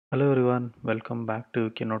Hello everyone, welcome back to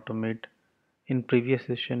Automate. In previous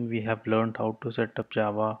session we have learned how to set up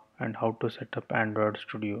Java and how to set up Android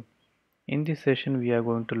Studio. In this session we are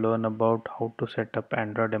going to learn about how to set up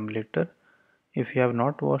Android Emulator. If you have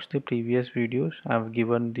not watched the previous videos, I have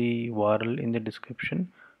given the URL in the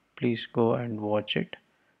description. Please go and watch it.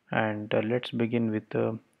 And let's begin with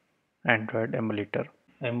the Android Emulator.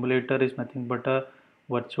 Emulator is nothing but a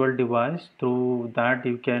virtual device. Through that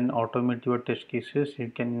you can automate your test cases.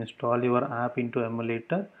 You can install your app into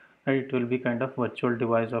emulator and it will be kind of virtual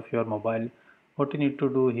device of your mobile. What you need to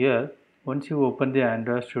do here, once you open the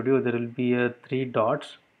Android Studio, there will be a three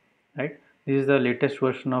dots, right? This is the latest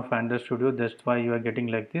version of Android Studio, that's why you are getting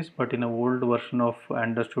like this. But in a old version of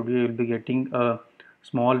Android Studio you will be getting a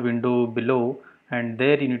small window below, and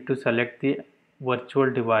there you need to select the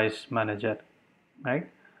virtual device manager, right?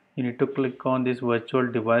 You need to click on this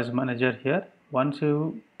virtual device manager here. Once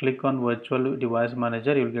you click on virtual device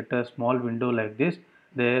manager, you will get a small window like this.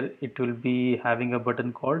 There it will be having a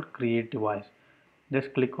button called create device.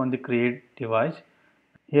 Just click on the create device.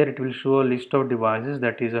 Here it will show a list of devices,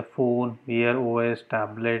 that is a phone, Wear OS,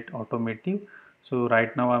 tablet, automotive. So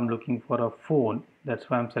right now I'm looking for a phone, that's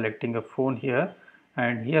why I'm selecting a phone here.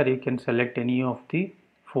 And here you can select any of the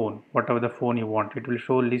phone, whatever the phone you want. It will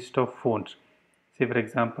show list of phones. Say for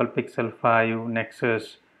example Pixel 5,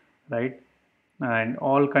 Nexus, right? And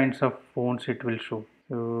all kinds of phones it will show.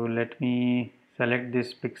 So let me select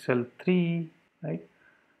this Pixel 3, right?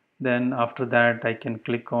 Then after that I can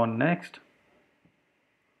click on next.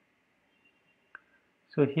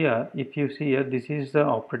 So here, if you see here, this is the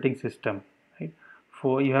operating system, right?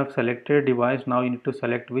 For you have selected device, now you need to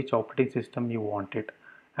select which operating system you want it.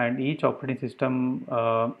 And each operating system,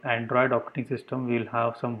 Android operating system will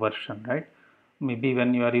have some version, right? Maybe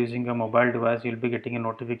when you are using a mobile device, you'll be getting a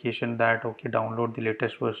notification that, okay, download the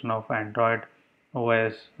latest version of Android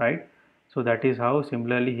OS, right? So that is how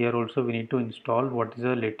similarly here also we need to install what is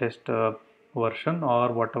the latest version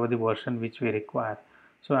or whatever the version which we require.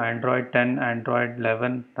 So Android 10, Android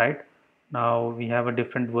 11, right? Now we have a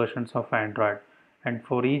different versions of Android, and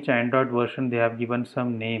for each Android version they have given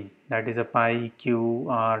some name, that is a Pi, Q,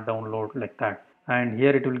 R, download, like that. And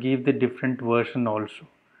here it will give the different version also.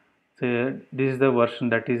 So this is the version,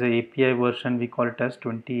 that is the API version, we call it as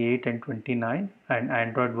 28 and 29, and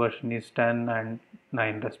Android version is 10 and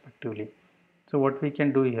 9 respectively. So what we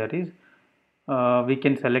can do here is we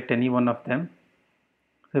can select any one of them.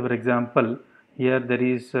 So for example, here there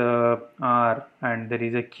is R and there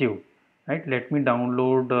is a Q, right? Let me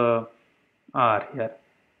download R here.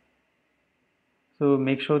 So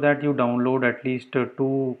make sure that you download at least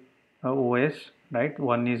two OS, right?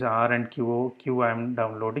 One is R and Q I am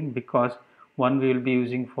downloading, because one we will be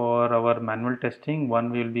using for our manual testing,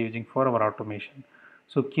 one we will be using for our automation.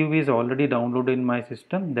 So Q is already downloaded in my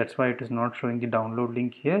system, that's why it is not showing the download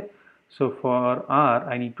link here. So for R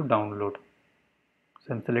I need to download.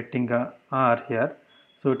 So I'm selecting R here.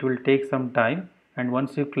 So it will take some time, and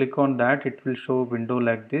once you click on that it will show a window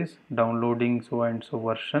like this, downloading so and so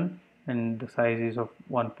version, and the size is of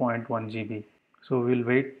 1.1 GB. So we'll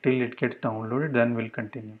wait till it gets downloaded, then we'll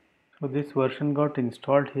continue. So this version got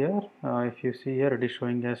installed here. If you see here, it is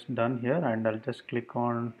showing as done here, and I'll just click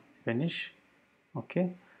on finish.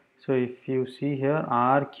 Okay, so if you see here,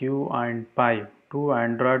 R, Q and Pi, three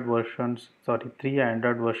Android versions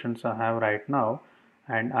I have right now,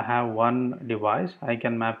 and I have one device. I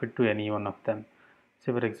can map it to any one of them.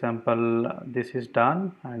 So for example, this is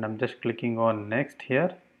done, and I'm just clicking on next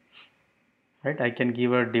here, right? I can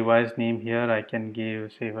give a device name here. I can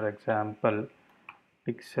give, say for example,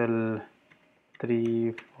 Pixel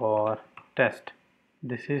 3 for test.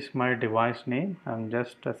 This is my device name. I'm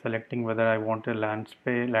just selecting whether I want a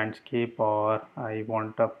landscape or I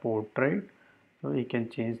want a portrait. So you can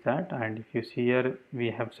change that, and if you see here, we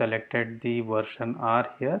have selected the version R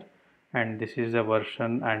here, and this is the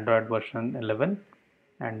version Android version 11,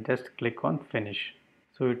 and just click on finish.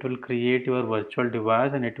 So it will create your virtual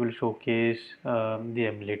device and it will showcase the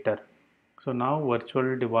emulator. So now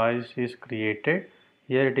virtual device is created.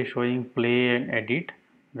 Here it is showing play and edit,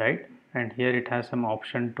 right? And here it has some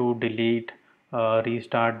option to delete,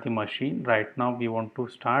 restart the machine. Right now we want to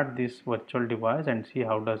start this virtual device and see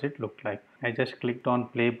how does it look like. I just clicked on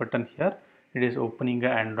play button here. It is opening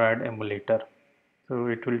an Android emulator. So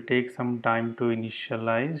it will take some time to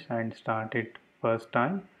initialize and start it first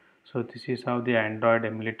time. So this is how the Android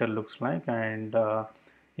emulator looks like, and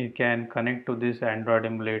you can connect to this Android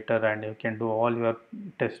emulator and you can do all your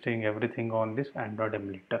testing, everything on this Android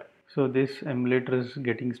emulator. So this emulator is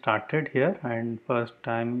getting started here, and first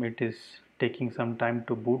time it is taking some time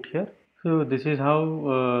to boot here. So this is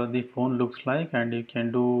how the phone looks like, and you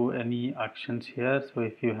can do any actions here. So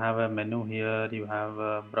if you have a menu here, you have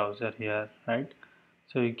a browser here, right?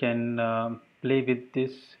 So you can play with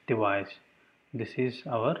this device. This is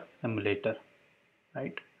our emulator,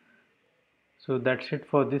 right? So that's it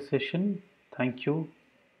for this session. Thank you.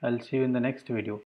 I'll see you in the next video.